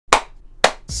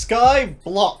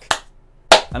Skyblock.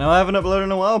 I know I haven't uploaded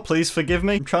in a while, please forgive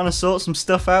me. I'm trying to sort some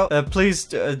stuff out. Please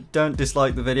don't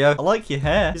dislike the video. I like your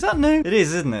hair. Is that new? It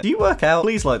is, isn't it? Do you work out?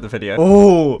 Please like the video.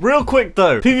 Oh, real quick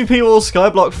though. PvP Wall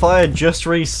Skyblock Fire just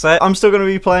reset. I'm still going to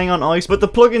be playing on Ice, but the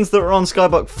plugins that are on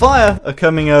Skyblock Fire are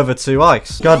coming over to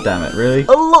Ice. God damn it, really?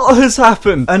 A lot has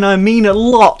happened, and I mean a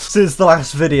lot, since the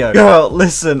last video. Girl,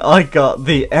 listen, I got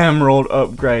the Emerald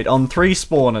upgrade on 3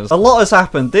 spawners. A lot has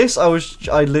happened. This, I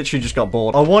literally just got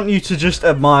bored. I want you to just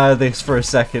admire this for a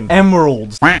second.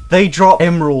 Emeralds. They drop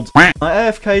emeralds. I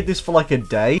AFK'd this for like a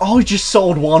day. Oh, I just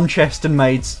sold 1 chest and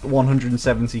made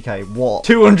 170k. What?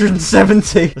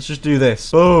 270. Let's just do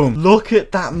this. Boom. Look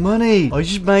at that money.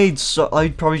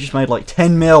 I probably just made like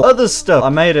 10 mil. Other stuff. I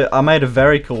made a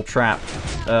very cool trap.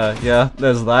 Yeah,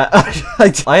 there's that.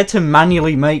 I had to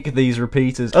manually make these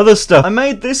repeaters. Other stuff. I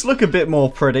made this look a bit more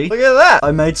pretty. Look at that.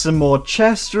 I made some more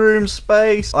chest room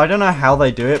space. I don't know how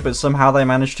they do it, but somehow they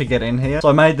managed to get in here. So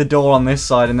I made the door on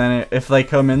this side, and then if they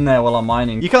come in there while I'm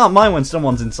mining, you can't mine when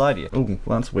someone's inside you. Ooh,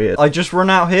 well, that's weird. I just run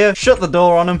out here, shut the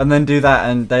door on them, and then do that,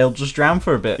 and they'll just drown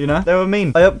for a bit, you know? They were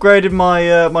mean. I upgraded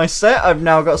my my set. I've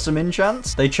now got some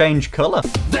enchants. They change color.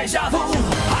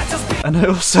 And I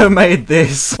also made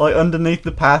this. Like, underneath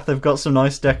the path, they've got some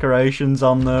nice decorations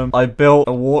on them. I built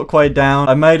a walkway down.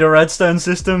 I made a redstone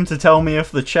system to tell me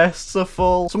if the chests are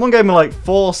full. Someone gave me like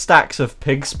 4 stacks of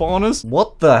pig spawners.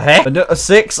 What the heck? And a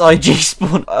 6 IG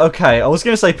spawn. Okay, I was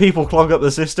gonna say people clog up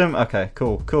the system. Okay,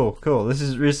 cool. This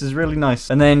is really nice.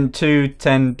 And then 2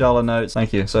 $10 notes.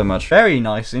 Thank you so much. Very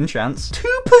nice enchants.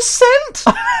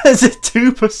 2%? There's a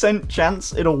 2%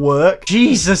 chance it'll work.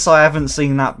 Jesus, I haven't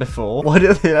seen that before. Why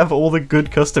do they have all the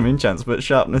good custom enchants but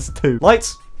sharpness 2?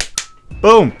 Lights.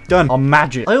 Boom, done. On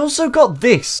magic. I also got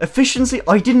this. Efficiency.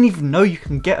 I didn't even know you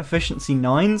can get efficiency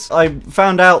 9s. I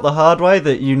found out the hard way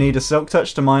that you need a silk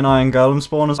touch to mine Iron Golem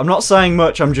spawners. I'm not saying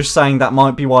much, I'm just saying that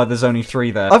might be why there's only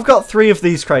 3 there. I've got 3 of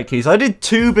these crate keys. I did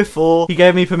 2 before. He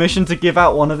gave me permission to give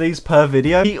out 1 of these per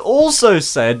video. He also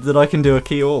said that I can do a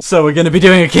key all. So we're going to be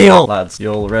doing a key all. Lads,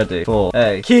 you all ready for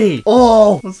a key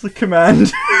all? What's the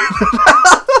command?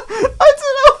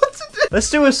 Let's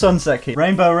do a sunset key.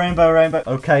 Rainbow, rainbow, rainbow.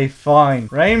 Okay, fine.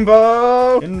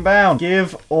 Rainbow. Inbound.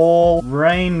 Give all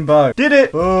rainbow. Did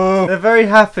it. Oh, they're very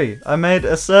happy. I made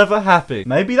a server happy.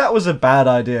 Maybe that was a bad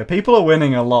idea. People are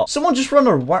winning a lot. Someone just run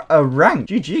a rank.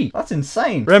 GG. That's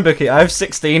insane. Rainbow key. I have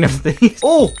 16 of these.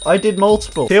 Oh, I did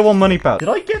multiple. Tier 1 money pouch. Did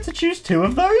I get to choose 2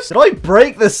 of those? Did I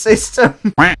break the system?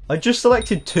 I just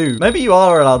selected 2. Maybe you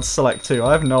are allowed to select 2.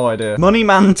 I have no idea. Money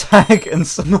man tag and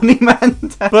some money man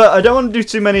tag. But I don't want to do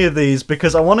too many of these,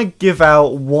 because I want to give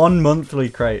out 1 monthly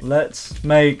crate. Let's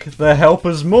make the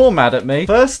helpers more mad at me.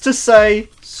 First to say,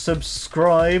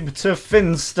 subscribe to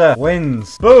Finster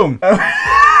wins. Boom.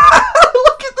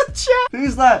 Chat.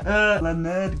 Who's that? The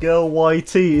nerd girl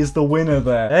YT is the winner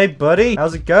there. Hey buddy,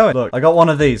 how's it going? Look, I got 1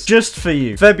 of these just for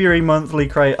you. February monthly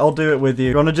crate. I'll do it with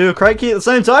you. You want to do a crate key at the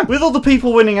same time? With all the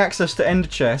people winning access to ender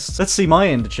chests. Let's see my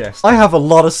ender chest. I have a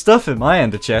lot of stuff in my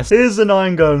ender chest. Here's an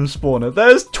Iron Golem spawner.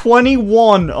 There's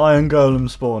 21 Iron Golem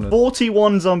spawners,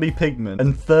 41 zombie pigmen,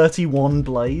 and 31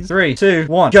 blaze. 3, 2,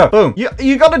 1, go. Boom.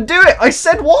 You gotta do it. I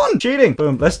said 1. Cheating.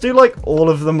 Boom. Let's do like all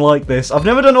of them like this. I've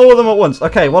never done all of them at once.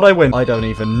 Okay, what I win? I don't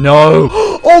even know.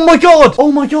 Oh my god!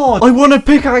 Oh my god! I won a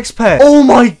pickaxe pet! Oh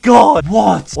my god!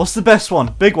 What? What's the best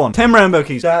one? Big one. 10 rainbow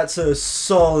keys. That's a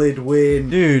solid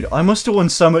win. Dude, I must have won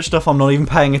so much stuff I'm not even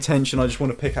paying attention. I just won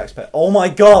a pickaxe pet. Oh my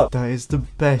god! That is the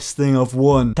best thing I've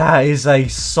won. That is a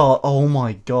oh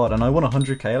my god. And I won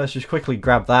 100k. Let's just quickly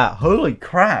grab that. Holy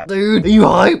crap. Dude, are you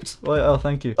hyped? Wait, oh,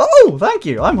 thank you. Oh, thank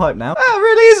you. I'm hyped now. That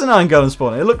really is an Iron Golem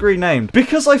spawner. It looked renamed.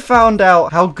 Because I found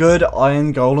out how good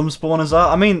Iron Golem spawners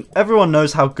are. I mean, everyone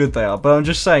knows how good they are, but I'm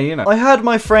just saying, you know. I had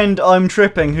my friend I'm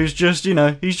Tripping, who's just, you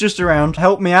know, he's just around,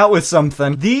 help me out with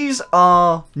something. These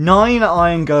are 9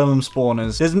 Iron Golem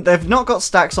spawners. They've not got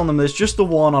stacks on them, there's just the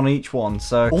 1 on each one,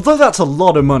 so. Although that's a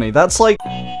lot of money, that's like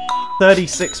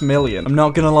 36 million. I'm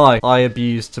not gonna lie, I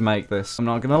abused to make this. I'm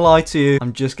not gonna lie to you.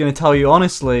 I'm just gonna tell you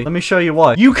honestly. Let me show you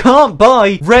why. You can't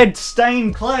buy red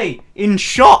stained clay in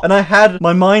shop. And I had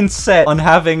my mind set on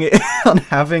having it, on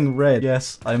having red.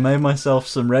 Yes, I made myself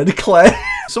some red clay.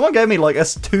 Someone gave me like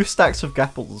 2 stacks of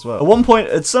gapples as well.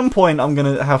 At some point, I'm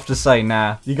gonna have to say,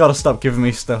 nah, you gotta stop giving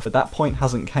me stuff. But that point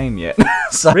hasn't came yet.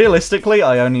 So realistically,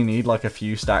 I only need like a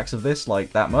few stacks of this,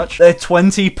 like that much. They're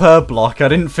 20 per block. I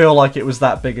didn't feel like it was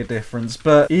that big a difference.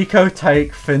 But Eco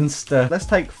take Finster. Let's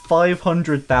take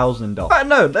 $500,000.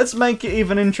 No, let's make it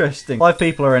even interesting. 5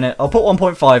 people are in it. I'll put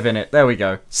 1.5 in it. There we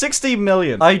go. 60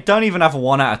 million. I don't even have a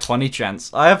 1 out of 20 chance.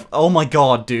 I have, oh my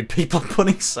god, dude. People are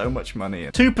putting so much money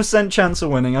in. 2% chance of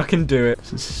winning. winning. I can do it.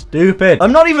 This is stupid.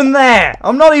 I'm not even there.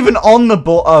 I'm not even on the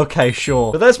board. Okay,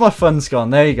 sure. But there's my funds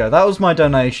gone. There you go. That was my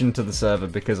donation to the server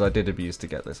because I did abuse to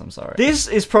get this. I'm sorry. This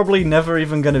is probably never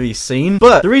even going to be seen.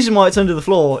 But the reason why it's under the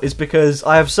floor is because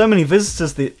I have so many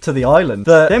visitors to the island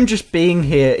that them just being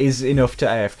here is enough to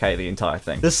AFK the entire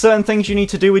thing. There's certain things you need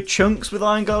to do with chunks with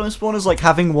Iron Golem spawners, like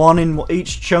having one in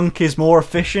each chunk is more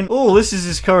efficient. Oh, this is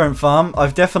his current farm.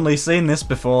 I've definitely seen this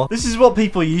before. This is what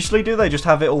people usually do. They just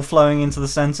have it all flowing into the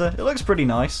center. It looks pretty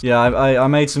nice. Yeah, I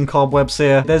made some cobwebs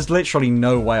here. There's literally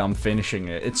no way I'm finishing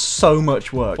it. It's so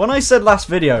much work. When I said last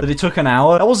video that it took an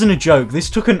hour, that wasn't a joke. This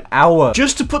took an hour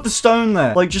just to put the stone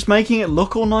there. Like, just making it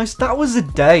look all nice. That was a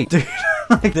day, dude.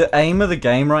 Like, the aim of the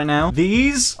game right now.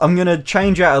 These, I'm gonna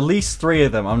change out at least 3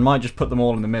 of them. I might just put them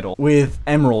all in the middle with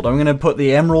emerald. I'm gonna put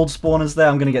the emerald spawners there.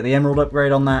 I'm gonna get the emerald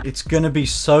upgrade on that. It's gonna be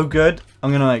so good.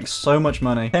 I'm gonna make so much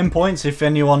money. 10 points if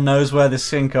anyone knows where this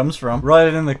skin comes from. Write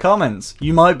it in the comments.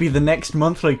 You might be the next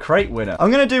monthly crate winner.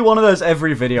 I'm gonna do one of those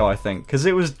every video, I think, because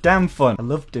it was damn fun. I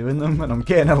love doing them, and I'm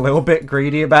getting a little bit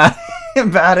greedy about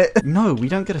it. No, we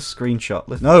don't get a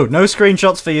screenshot. No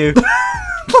screenshots for you.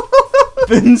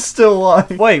 Still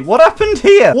alive. Wait, what happened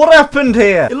here? What happened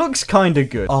here? It looks kind of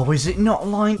good. Oh, is it not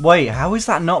lined? Wait, how is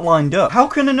that not lined up? How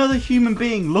can another human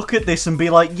being look at this and be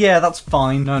like, yeah, that's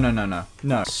fine? No.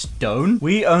 No. Stone?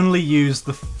 We only use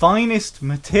the finest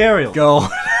material. Gold.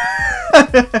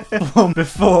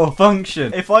 Before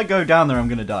function. If I go down there, I'm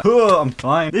gonna die. Oh, I'm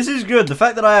fine. This is good. The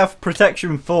fact that I have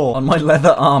protection 4 on my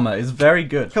leather armor is very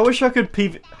good. I wish I could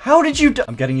How did you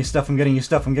I'm getting your stuff. I'm getting your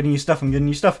stuff. I'm getting your stuff. I'm getting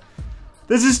your stuff.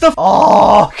 This is stuff.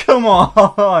 Oh, come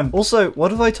on. Also,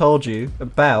 what have I told you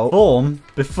about form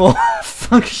before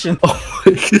function? Oh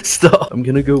my god, stop. I'm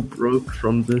gonna go broke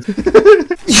from this.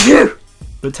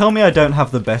 But tell me I don't have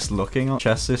the best looking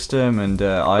chest system and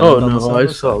island. Oh on the no, I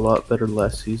saw a lot better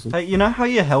last season. Hey, you know how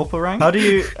you helper rank?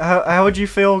 How would you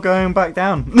feel going back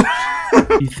down?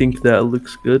 You think that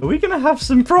looks good? Are we gonna have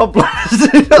some problems?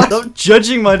 Stop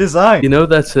judging my design. You know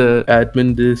that's a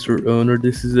admin this or owner.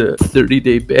 This is a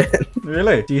 30-day ban.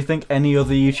 Really? Do you think any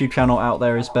other YouTube channel out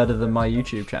there is better than my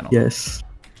YouTube channel? Yes.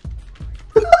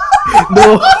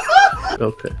 No.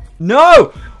 Okay.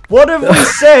 No! What have we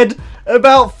said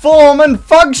about form and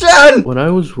function? When I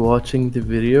was watching the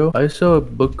video, I saw a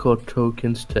book called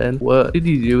Tokens 10. What did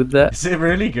you do with that? Is it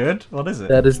really good? What is it?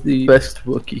 That is the best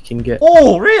book you can get.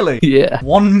 Oh, really? Yeah.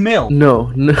 1 mil?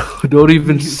 No, don't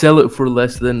even sell it for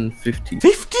less than 50.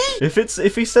 50?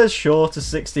 If he says sure to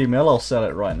 60 mil, I'll sell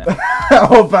it right now.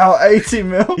 How about 80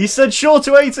 mil? He said sure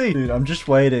to 80. Dude, I'm just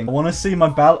waiting. I want to see my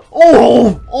balance.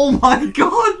 Oh my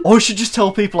god. Oh, I should just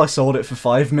tell people I sold it for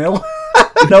 5 mil.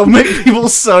 That'll make people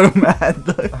so mad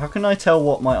though. How can I tell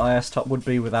what my IS top would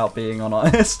be without being on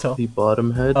IS top? The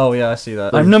bottom head. Oh yeah, I see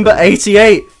that. I'm number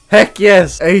 88. Heck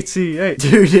yes, 88.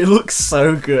 Dude, it looks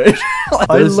so good.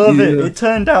 I love it. It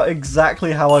turned out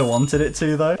exactly how I wanted it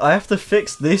to, though. I have to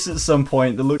fix this at some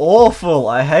point. That looks awful.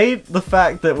 I hate the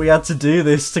fact that we had to do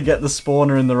this to get the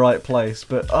spawner in the right place,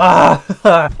 but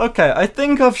okay, I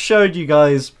think I've showed you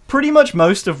guys pretty much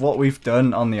most of what we've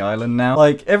done on the island now.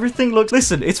 Like, everything looks...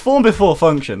 Listen, it's form before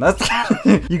function. That's...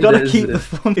 you gotta keep the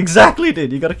form... Exactly,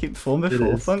 dude. You gotta keep the form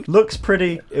before function. Looks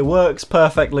pretty. It works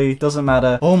perfectly. Doesn't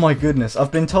matter. Oh my goodness.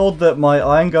 I've been told that my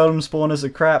Iron Golem spawners are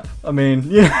crap. I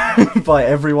mean, you know, by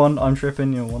everyone. I'm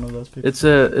tripping. You're one of those people. It's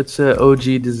a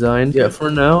OG design. Yeah, for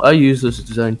now, I use this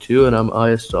design too, and I'm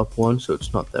IS top 1, so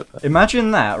it's not that bad.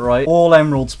 Imagine that, right? All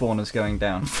emerald spawners going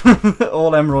down.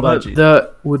 All emerald OG.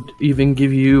 That would even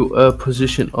give you a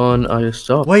position on IS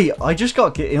top. Wait, I just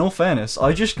got, in all fairness,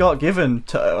 I just got given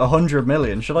to 100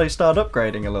 million. Should I start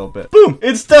upgrading a little bit? Boom,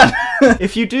 it's done.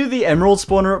 If you do the emerald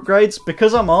spawner upgrades,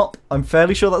 because I'm op, I'm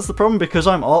fairly sure that's the problem. Because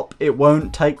I'm op, it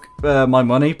won't take my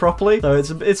money properly. So it's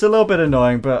a little bit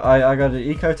annoying, but I got an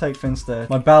eco take Finster.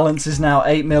 My balance is now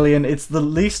 8 million. It's the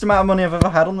least amount of money I've ever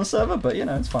had on the server, but you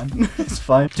know, it's fine. It's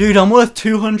fine. Dude, I'm worth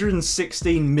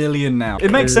 216 million now.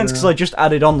 It makes sense because I just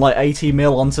added on like 80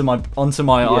 mil onto my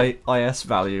IS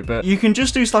value, but you can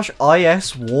just do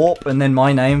 /IS warp and then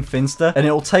my name Finster and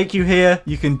it'll take you here.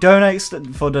 You can donate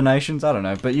for donations, I don't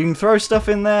know, but you can throw stuff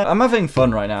in there. I'm having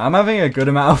fun right now. I'm having a good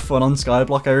amount of fun on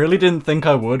Skyblock. I really didn't think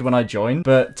I would when I joined,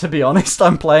 but to be honest,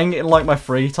 I'm playing it in like my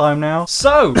free time now.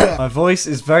 So my voice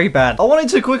is very bad. I wanted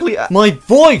to quickly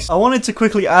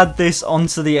add this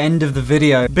onto the end of the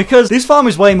video because this farm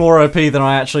is way more OP than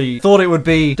I actually thought it would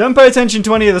be. Don't pay attention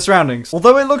to any of the surroundings.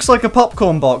 Although it looks like a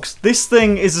popcorn box, this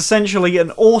thing is essentially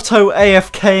an auto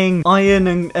AFKing iron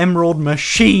and emerald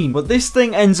machine, but this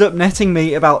thing ends up netting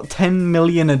me about 10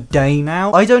 million a day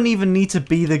now. I don't even need to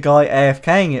be the guy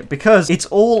AFKing it because it's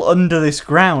all under this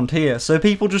ground here, so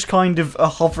people just kind of are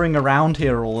hovering around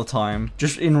here all the time,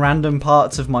 just in random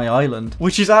parts of my island,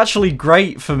 which is actually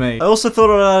great for me. I also thought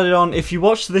I'd add it on. If you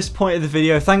watched to this point of the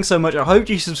video, thanks so much. I hope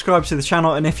you subscribe to the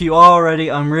channel, and if you are already,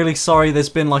 I'm really sorry there's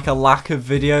been like a lack of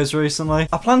videos recently.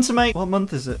 I plan to make, what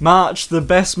month is it? March, the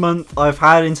best month I've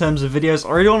had in terms of videos.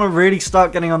 I want to really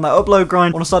start getting on that upload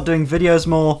grind. I want to start doing videos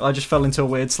more. I just fell into a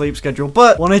weird sleep schedule,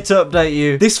 but wanted to update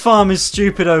you. This farm is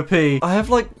stupid OP. I have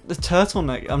like the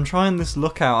turtleneck. I'm trying this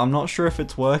lookout. I'm not sure if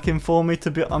it's working for me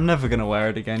to be. I'm never gonna wear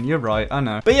it again. You're right, I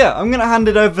know. But yeah, I'm gonna hand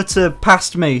it over to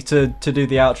past me to do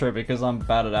the outro because I'm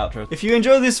bad at outros. If you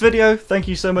enjoyed this video, thank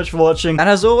you so much for watching. And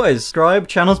as always, subscribe.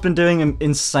 Channel's been doing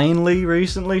insanely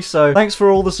recently, so thanks for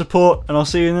all the support, and I'll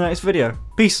see you in the next video.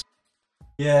 Peace.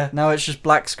 Yeah, now it's just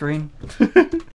black screen.